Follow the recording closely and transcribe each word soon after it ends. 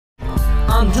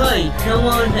I'm Dre, no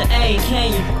one the AK.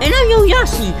 And I'm Yo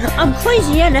Yassi, I'm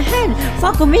crazy in the head.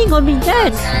 Fuck me, gonna be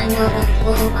dead.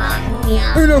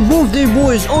 And the birthday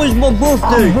boy is always my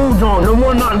birthday. I'm Bulldog, the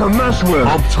one not to mess with.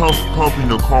 I'm Tough Puppy,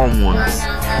 the calm one.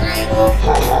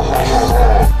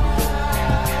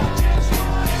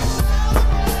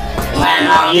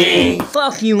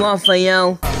 Fuck you,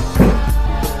 Raphael.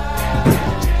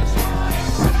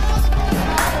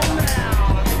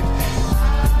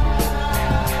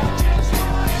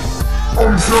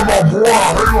 I'm sure my boy,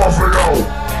 hey Raphael.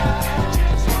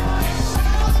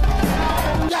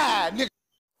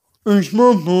 It's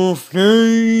my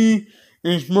birthday.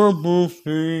 It's my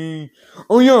birthday.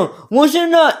 Oh yeah,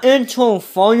 wasn't that intro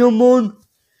fireman?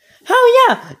 Hell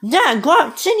yeah, that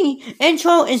Glock City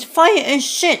intro is fire as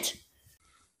shit.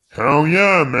 Hell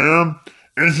yeah, man.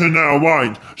 Isn't that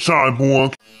right,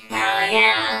 Cyborg? Hell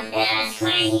yeah, that's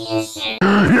crazy as shit.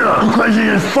 Yeah, crazy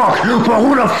as fuck, but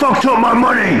who the fuck took my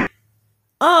money?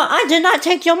 I did not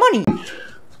take your money.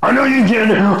 I know you did,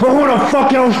 but who the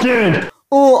fuck else did?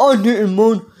 Oh, I didn't,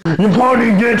 man. You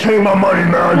probably did take my money,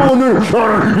 man. Oh, no.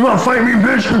 You wanna fight me,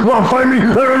 bitch? You wanna fight me?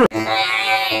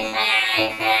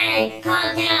 Hey,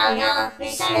 calm down, yo. We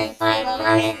said it fight with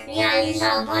money. Yeah, you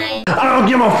so plain. I don't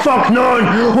give a fuck, none.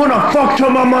 Who the fuck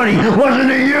took my money? Wasn't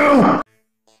it you? Oh,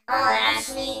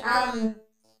 actually,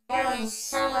 there was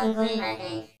someone green, I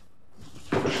think.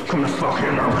 Come the fuck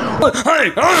here now.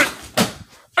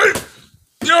 Hey!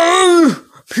 No!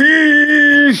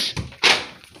 Peace!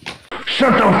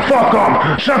 Shut the fuck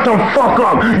up! Shut the fuck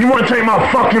up! You wanna take my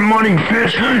fucking money,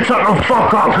 bitch? Shut the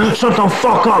fuck up! Shut the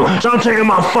fuck up! Stop taking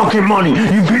my fucking money!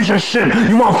 You piece of shit!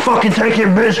 You wanna fucking take it,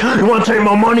 bitch? You wanna take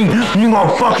my money? You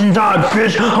gonna fucking die,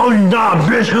 bitch! Oh, you die,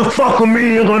 bitch! Fuck with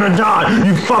me, you're gonna die!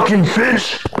 You fucking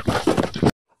bitch!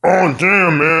 Oh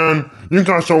damn, man. You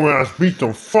got your ass beat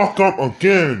the fuck up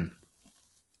again.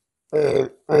 Oh,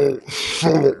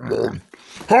 shut up, man.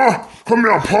 Huh? Come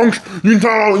here, punks. You thought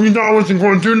I wasn't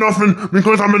going to do nothing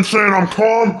because I've been saying I'm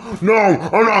calm? No,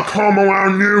 I'm not calm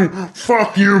around you.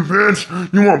 Fuck you, bitch.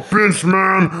 You a bitch,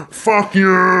 man. Fuck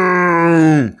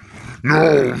you.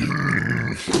 No.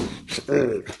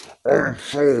 I'm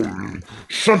sorry.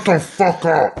 Shut the fuck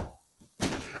up.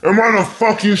 And why the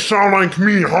fuck you sound like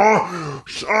me, huh?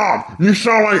 Stop. You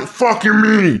sound like fucking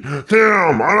me.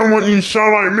 Damn, I don't want you to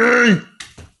sound like me.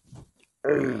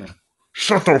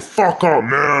 Shut the fuck up,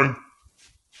 man.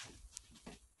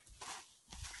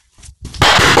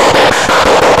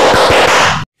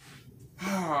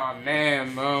 Oh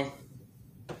man, bro.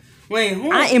 Wait,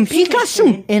 who? I am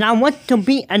Pikachu, and I want to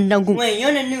be a Nagu. Wait,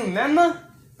 you're the new member?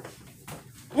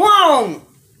 Whoa!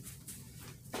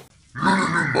 You're the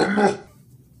new member?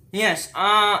 Yes,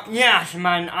 yes,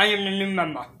 man, I am the new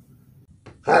member.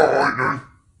 Alright then,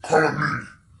 call it me.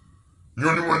 The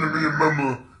only way to be a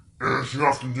member is you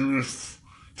have to do this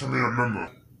to be a member.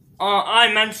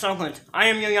 I'm Man Chocolate. I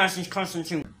am Yoyashi's cousin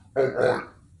too. Alright.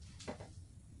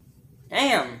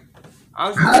 Damn. I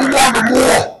was You don't want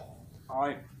more!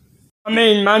 Alright. I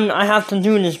mean, man, I have to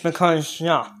do this because,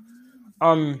 yeah.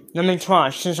 Let me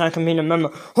try, since I can be a member.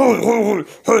 Hey,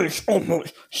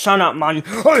 shut up, man.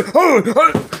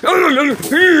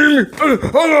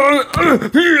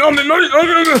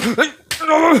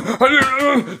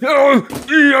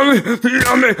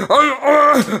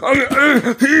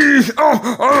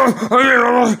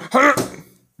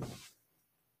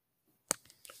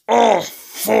 Oh,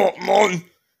 fuck, man.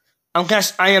 I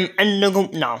guess I am in the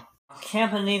group now. I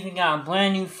can't believe we got a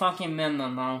brand new fucking member,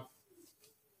 man.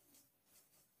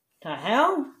 The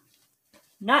hell?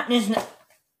 Not this.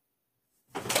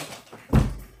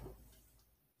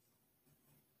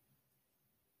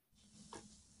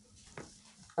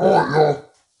 Alright, y'all.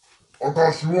 I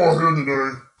got you all here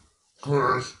today,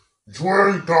 cause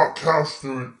Dre got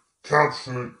captured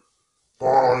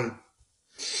by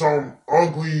some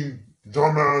ugly,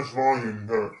 dumbass lion.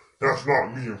 That's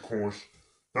not me, of course.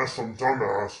 That's some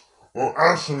dumbass. Well,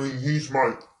 actually, he's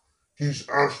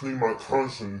actually my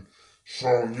cousin. So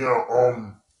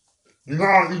yeah, you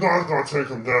guys gotta take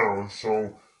him down.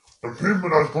 So the people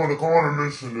that's gonna go on a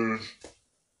mission is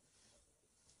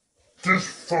this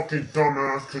fucking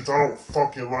dumbass, cause I don't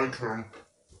fucking like him.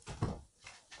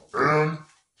 And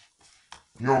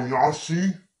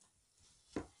Yoyasi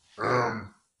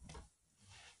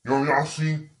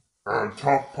and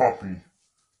Tough Puppy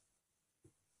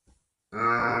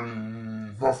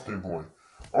and Birthday Boy.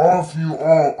 All of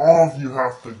you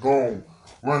have to go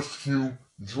rescue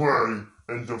Dre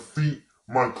and defeat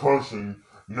my cousin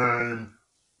named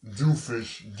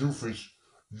Doofus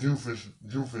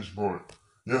Boy.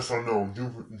 Yes, I know,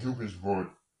 Doofus Boy.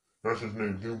 That's his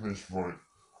name, Doofus Boy.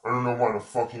 I don't know why the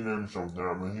fuck he named himself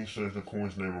that, but he says the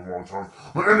coolest name of all time.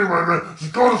 But anyway, man,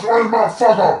 just go this way,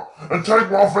 motherfucker, and take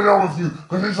Raphael with you,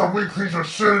 cause he's a weak piece of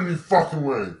shit in his fucking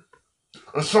way.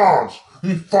 Besides,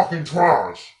 he fucking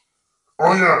tries.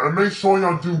 Oh yeah, and make sure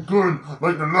y'all do good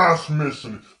like the last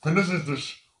mission. Cause this is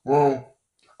this, well,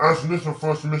 as this is the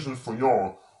first mission for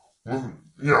y'all. Well,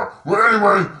 yeah, well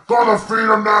anyway, gotta feed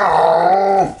him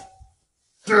now!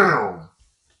 Damn!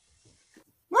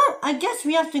 Well, I guess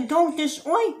we have to go this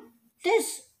way.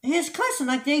 His cousin,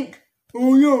 I think.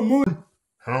 Oh yeah, man.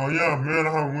 Hell yeah, man,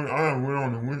 I haven't went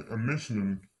on a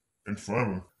mission in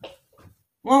forever.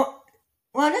 Well,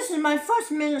 this is my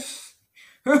first miss.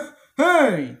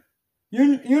 Hey!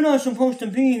 You're not supposed to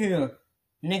be here.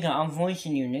 Nigga, I'm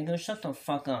voicing you, nigga. Shut the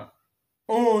fuck up.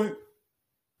 Alright.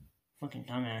 Fucking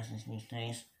dumbasses these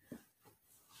days.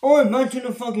 Alright, back to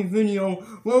the fucking video.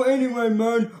 Well, anyway,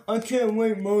 man, I can't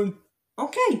wait, man.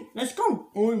 Okay, let's go.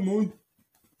 Alright, man.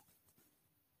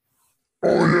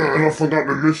 Oh yeah, and I forgot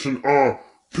to mention,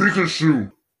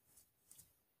 Pikachu.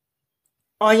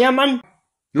 Oh yeah, man?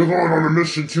 You're going on a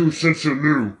mission too since you're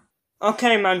new.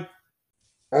 Okay, man.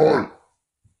 Alright.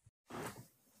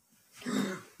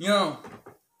 Yo.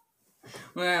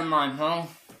 Where am I, bro?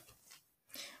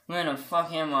 Where the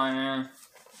fuck am I, man?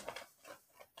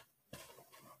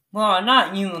 Bro,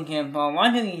 not you again, bro.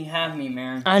 Why do you have me,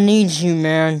 man? I need you,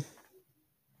 man.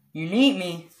 You need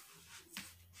me?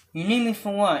 You need me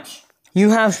for what?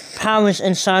 You have powers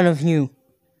inside of you.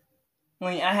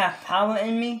 Wait, I have power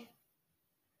in me?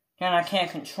 That I can't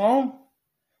control?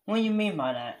 What do you mean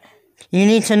by that? You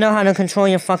need to know how to control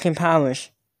your fucking powers.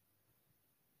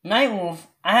 Nightwolf?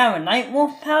 I have a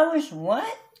Nightwolf powers? What?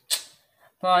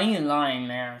 Bro, you lying,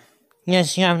 man.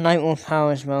 Yes, you have Nightwolf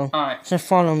powers, bro. Alright. So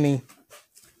follow me.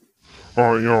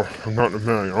 Alright, yo, I got the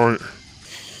bag, alright?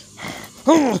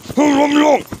 Let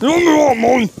me up,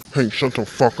 man. Hey, shut the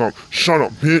fuck up. Shut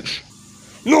up, bitch.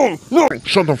 No.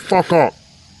 Shut the fuck up.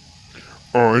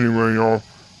 Oh, anyway, y'all,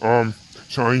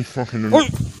 so he fucking...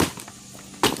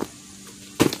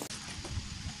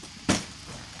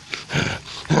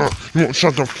 You won't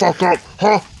shut the fuck up,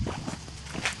 huh?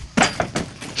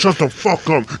 Shut the fuck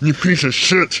up, you piece of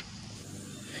shit.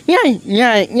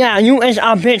 Yeah, you is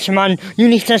a bitch, man. You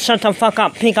need to shut the fuck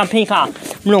up, pika,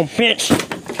 little bitch.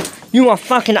 You a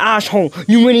fucking asshole.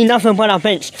 You really nothing but a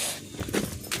bitch.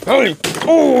 Hey,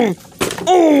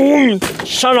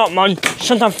 shut up, man.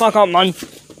 Shut the fuck up, man.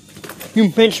 You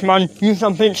bitch, man. You's a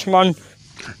bitch, man.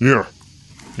 Yeah,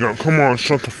 come on,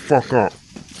 shut the fuck up.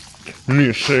 We need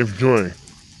to save Joy.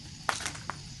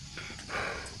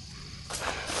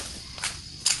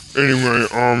 Anyway,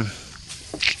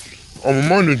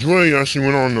 Amanda Joy actually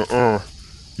went on the,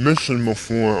 mission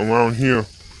before around here,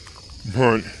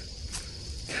 but,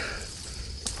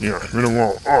 yeah, been a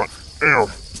while. Alright, damn.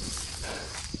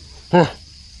 Huh.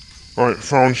 Alright,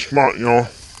 found spot, y'all.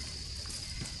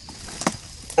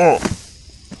 Oh.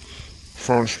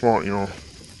 Found spot, y'all.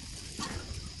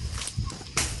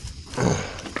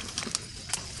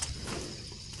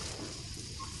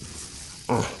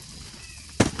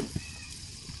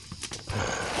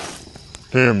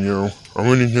 Damn, yo, I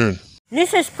really did.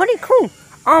 This is pretty cool.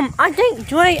 I think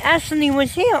Dre actually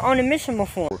was here on a mission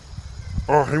before.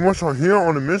 Oh, he was here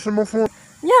on a mission before?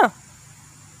 Yeah.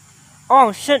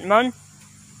 Oh, shit, man.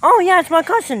 Oh, yeah, it's my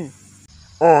cousin.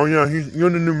 Oh, yeah, you're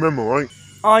the new member, right?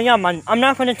 Oh, yeah, man. I'm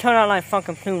not gonna turn out like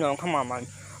fucking Pluto. Come on, man.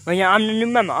 But yeah, I'm the new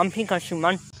member. I'm Pikachu,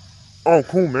 man. Oh,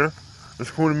 cool, man.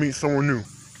 It's cool to meet someone new.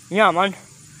 Yeah, man.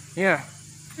 Yeah.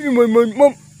 Anyway, man,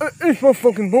 Mom, it's my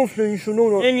fucking birthday, you should know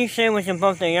that. Didn't you say it was your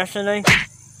birthday yesterday?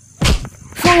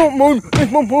 Shut up, man.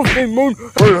 It's my birthday, man.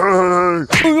 Hey.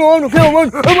 I don't care, man.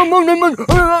 It's my birthday, man.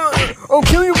 I'll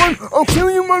kill you,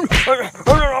 man.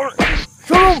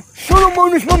 Shut up,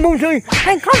 man. It's my birthday.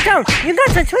 Hey, calm down. You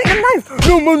got to treat him nice.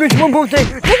 No, man, it's my birthday.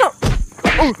 Take up.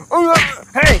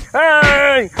 Hey.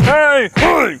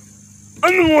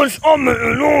 Anyone's on me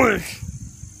in noise.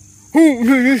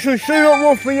 You should say that,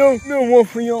 Raphael. No,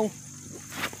 Raphael.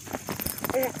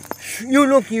 You're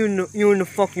lucky you're in the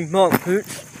fucking back,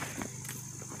 bitch.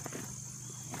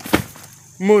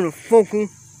 Motherfucker.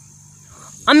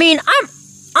 I mean,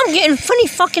 I'm getting pretty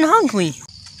fucking hungry.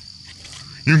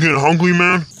 You getting hungry,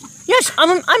 man? Yes,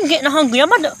 I'm getting hungry.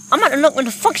 I'm about to look what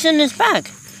the fuck's in this bag.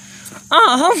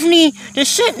 Hopefully the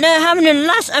shit that happened in the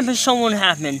last episode won't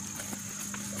happen.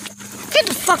 Get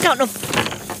the fuck out the...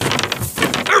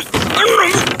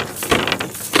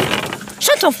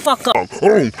 Shut the fuck up.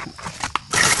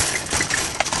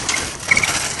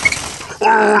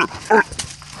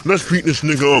 Let's beat this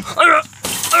nigga up.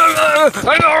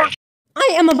 I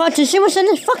am about to see what's in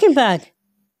this fucking bag.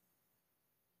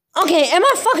 Okay, am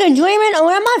I fucking dreaming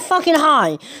or am I fucking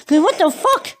high? Cause what the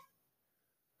fuck?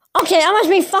 Okay, I must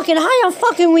be fucking high on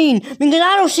fucking weed because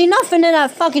I don't see nothing in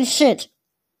that fucking shit.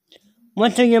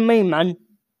 What do you mean, man?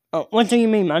 What do you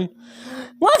mean, man?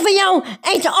 What for you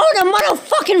ate all the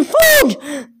motherfucking food?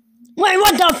 Wait,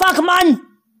 what the fuck, man?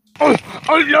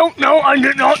 No, I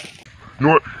did not. You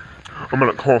know what? I'm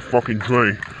gonna call fucking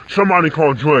Dre. Somebody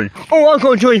call Dre. Oh, I'll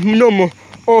call Dre's number.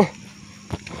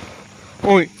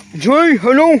 Dre,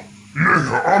 hello?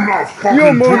 Nigga, I'm not fucking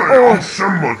Yeah, man, Dre. I'm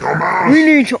Simba,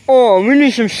 dumbass. We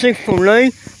need some sick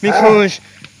filet because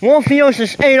Morpheus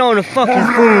just ate all the fucking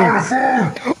food.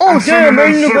 Oh, damn,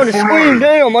 man, you're gonna scream,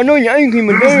 damn. I know you're angry,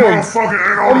 but damn.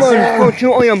 I'm gonna fuck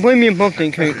you. Oh, yeah, bring me a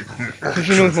birthday cake. Cause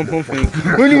you know it's my birthday.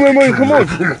 Anyway, man, come on.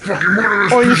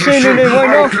 Oh, you saying that right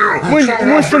now?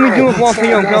 What should we do with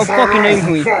Morpheus? I'm fucking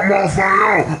angry. Oh,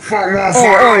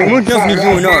 we're definitely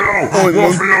doing that. Oh,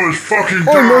 man. Is fucking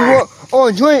Oh, man, what? Oh,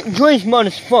 Dre's mad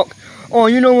as fuck. Oh,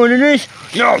 you know what it is?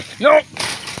 No.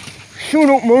 Shut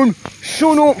up, man.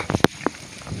 Shut up.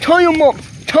 Tie him up,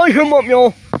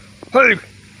 y'all. Hey.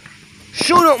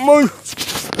 Shut up, man.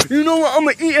 You know what?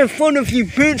 I'ma eat in front of you,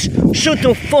 bitch. Shut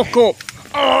the fuck up.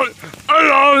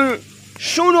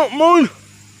 Shut up, man.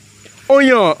 Oh,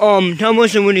 yeah, that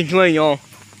wasn't really Dre, y'all.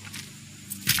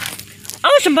 I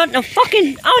was about to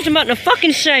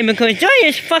fucking say, because Dre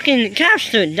is fucking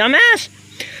captured, dumbass.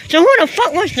 So who the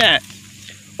fuck was that?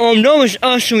 That was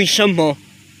actually Simba.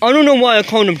 I don't know why I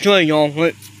called him Dre, y'all,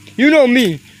 but you know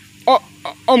me.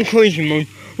 I'm crazy, man.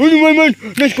 Anyway, man,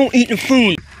 let's go eat the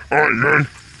food. Alright, man.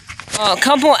 A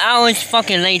couple hours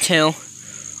fucking later.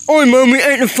 Oh, man, we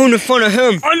ate the food in front of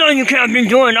him. I know you can't be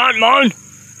doing that, man.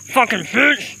 Fucking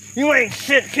bitch. You ain't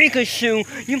shit, Pikachu.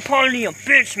 You probably a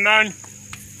bitch, man.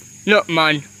 Look,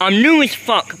 man, I'm new as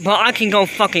fuck, but I can go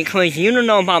fucking crazy. You don't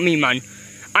know about me, man.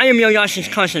 I am your Yoshi's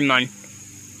cousin, man.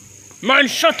 Man,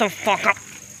 shut the fuck up.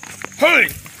 Hey!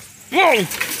 Whoa!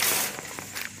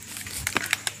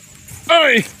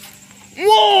 Hey!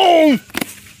 Whoa!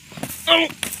 Oh!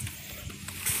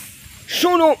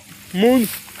 Shut up, man.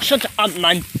 Shut up,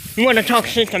 man. You wanna talk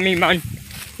shit to me, man?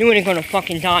 You ain't gonna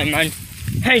fucking die, man.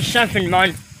 Hey, Seven,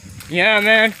 man. Yeah,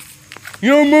 man.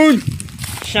 Yeah, man.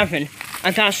 Seven,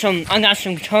 I got some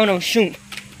turtle soup.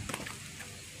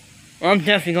 I'm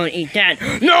definitely gonna eat that.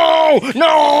 No,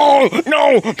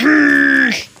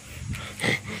 please.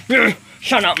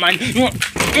 Shut up, man. You want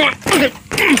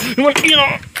to eat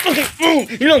all? Okay,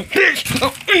 you little bitch.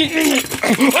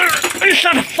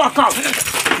 Shut the fuck up.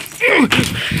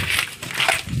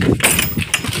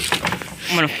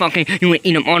 Motherfucker, you wanna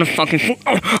eat them all the fucking food.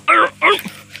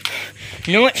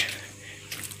 You know what?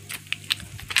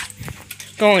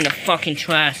 Go in the fucking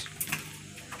trash.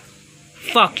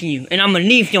 Fuck you, and I'm gonna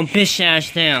leave your bitch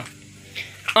ass there.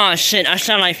 Oh shit, I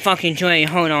sound like fucking Dre,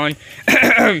 hold on.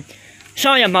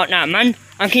 Sorry about that, man.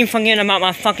 I keep forgetting about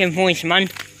my fucking voice, man.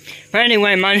 But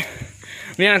anyway, man,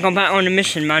 we gotta go back on the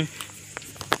mission, man.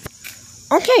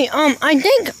 Okay, I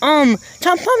think,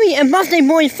 Top Puppy and Birthday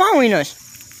Boy is following us.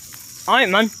 Alright,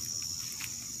 man.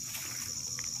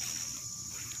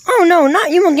 Oh no,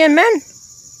 not you again, man.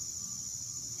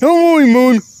 Don't worry,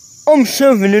 man. I'm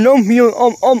Seven and I'm here,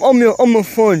 I'm a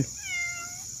friend.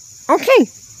 Okay.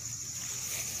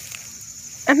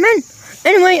 And man,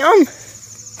 anyway,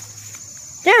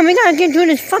 damn, we gotta get through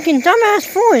this fucking dumbass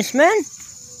forest, man.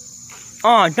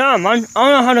 Oh, damn, man, I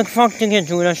don't know how the fuck to get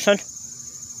through this shit.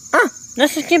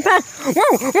 Let's just get past. Whoa,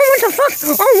 what the fuck?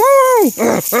 Oh, whoa.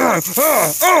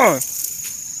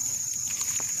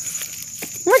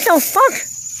 What the fuck?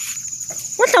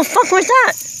 What the fuck was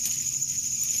that?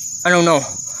 I don't know,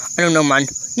 man.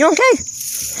 You okay?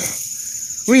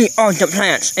 We are the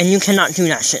plants, and you cannot do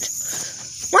that shit.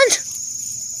 What?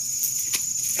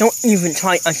 Don't even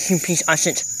try a piece of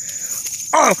shit.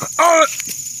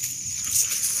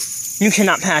 You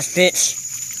cannot pass, bitch.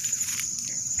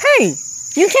 Hey,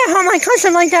 you can't harm my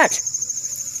cousin like that.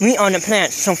 We are the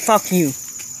plants, so fuck you.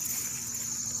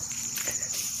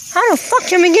 How the fuck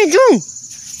can we get through?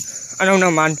 I don't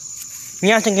know, man. We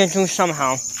have to get through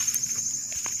somehow.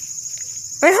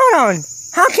 Wait, hold on.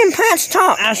 How can pets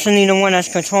talk? Actually, the one that's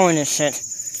controlling this shit.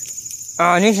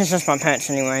 These are just my pets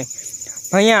anyway.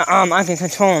 But yeah, I can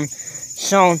control them.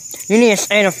 So, you need to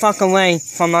stay the fuck away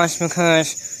from us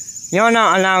because you're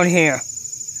not allowed here.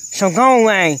 So go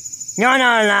away. You're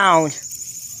not allowed.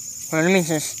 Well, let me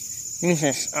just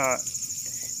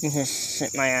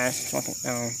sit my ass fucking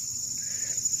down.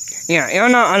 Yeah, you're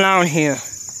not allowed here.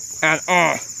 At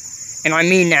all. And I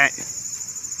mean that.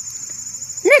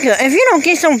 Nigga, if you don't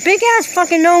get some big ass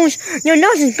fucking nose, your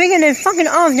nose is bigger than fucking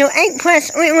all of your 8 press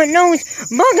with nose,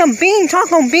 burger bean,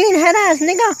 taco bean, head ass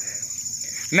nigga.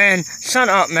 Man, shut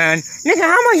up, man. Nigga,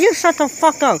 how about you shut the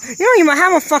fuck up? You don't even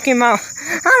have a fucking mouth.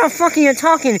 How the fuck are you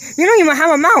talking? You don't even have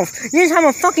a mouth. You just have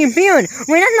a fucking beard.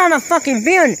 Wait, that's not a fucking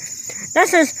beard.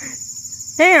 That's just...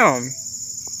 Damn.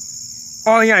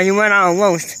 Oh yeah, you went out of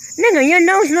roast. Nigga, your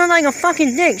nose looks like a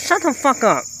fucking dick. Shut the fuck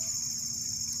up.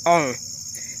 Oh.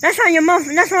 That's why your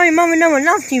mother never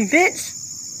loved you, bitch.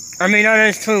 I mean, that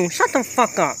is true. Shut the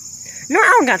fuck up. No,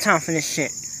 I don't got time for this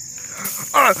shit.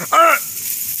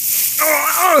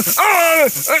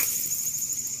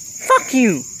 Fuck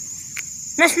you.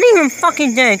 Let's leave him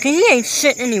fucking dead, cause he ain't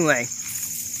shit anyway.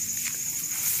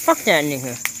 Fuck that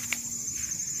nigga.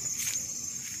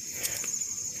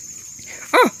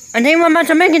 Oh, I think I'm about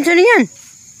to make it to the end.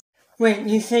 Wait,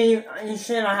 you said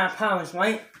I have powers,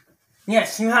 right?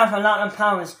 Yes, you have a lot of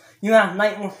powers. You have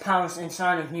night wolf powers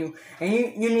inside of you, and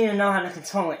you need to know how to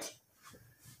control it.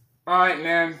 Alright,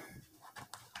 man.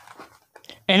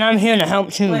 And I'm here to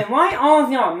help too. Wait, why all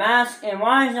of y'all masked, and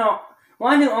why do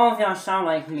all of y'all sound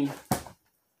like me?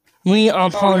 We are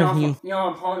part of you.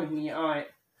 Y'all are part of me, alright.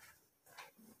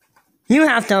 You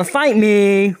have to fight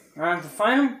me! I have to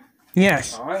fight him?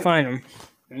 Yes, right. Fight him.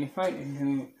 Let me fight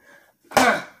him.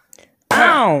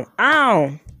 Ow!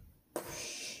 Ow!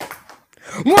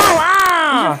 Whoa!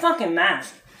 Ah! He's a fucking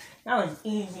mask. That was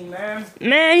easy, man.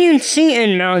 Man, you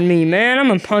cheating on me, man. I'm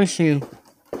gonna punch you.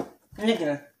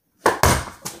 Nigga.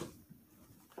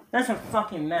 That's a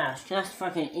fucking mask. That's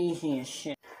fucking easy as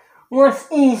shit.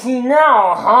 What's easy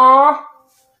now, huh?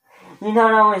 You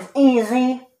thought I was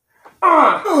easy?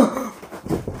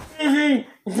 Easy?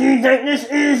 Do you think this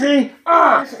easy?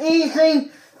 It's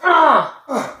easy?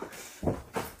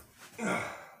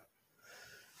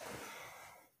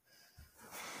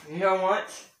 You know what?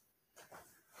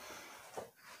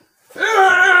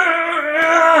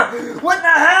 What the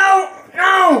hell?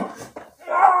 No!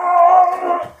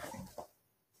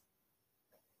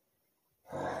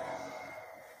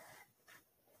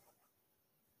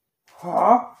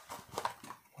 Huh?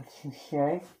 What'd you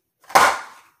say?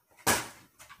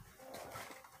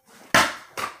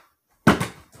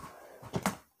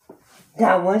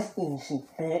 That was easy,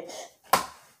 bitch.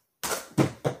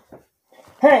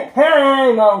 Hey,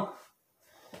 Mo!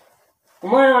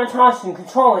 Why don't I toss you?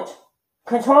 Control it.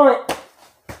 Control it.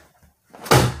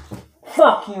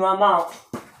 Fuck you, I'm out.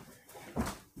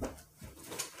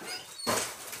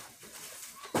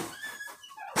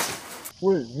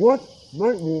 Wait, what?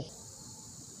 Nightwolf?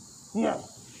 No.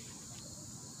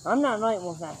 I'm not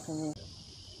Nightwolf, actually.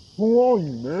 Who are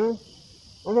you, man?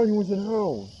 I thought you was in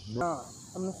hell. No,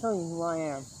 I'm gonna show you who I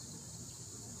am.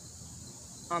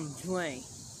 I'm Dre.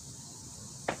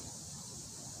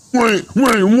 Wait,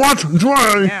 what?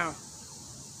 Dre? Now,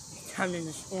 it's time to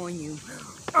destroy you.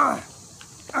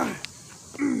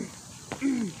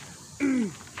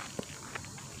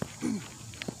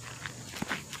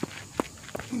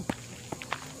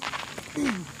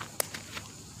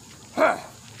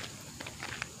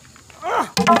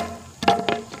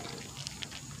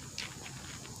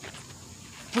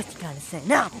 What you gotta say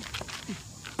now?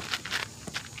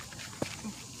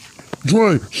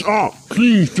 Dre, stop,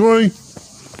 please, Dre.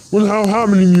 What the hell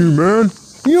happened to you, man?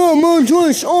 Yeah, man,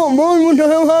 Dre, stop, man. What the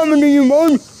hell happened to you,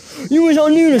 man? You was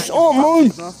on you to stop,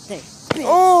 man.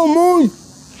 Oh, man.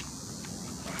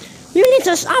 You need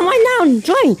to stop right now,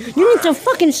 Dre. You need to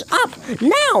fucking stop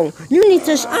now. You need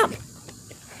to stop.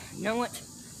 You know what?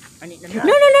 I need to...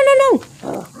 No.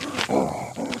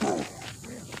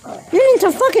 You need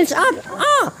to fucking stop.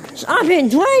 Stop it,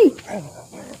 Dre.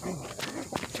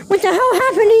 What the hell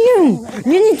happened to you?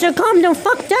 You need to calm the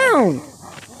fuck down.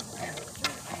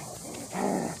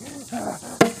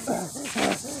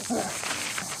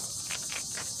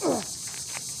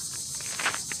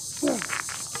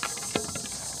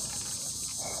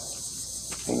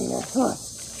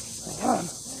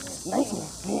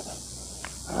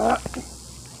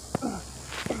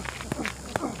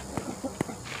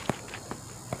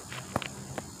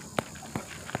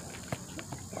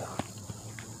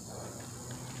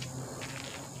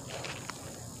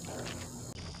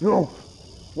 Yo,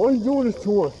 why are you doing this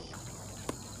to us?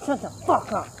 Shut the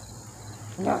fuck up.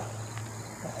 Now,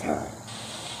 return.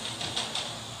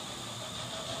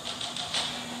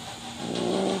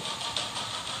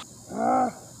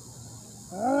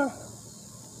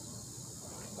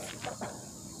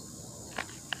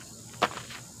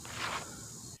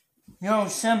 Yo,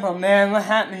 Simba, man, what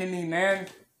happened to me, man?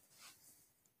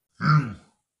 You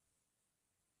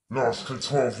lost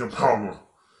control of your power.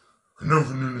 I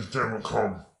never knew this day would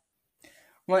come.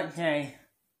 What day?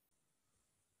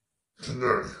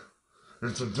 Today.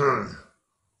 It's a day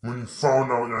when you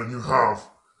found out that you have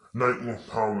Nightwolf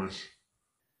powers.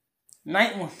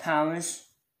 Nightwolf powers?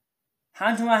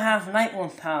 How do I have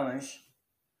Nightwolf powers?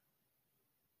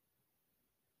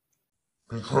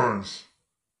 Because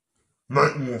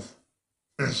Nightwolf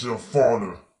is your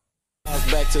father.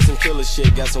 Back to some killer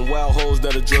shit. Got some wild hoes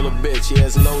that'll drill a bitch. He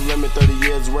has no limit, 30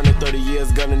 years running, 30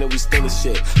 years gunning, and we still a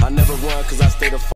shit. I never run cause I stay the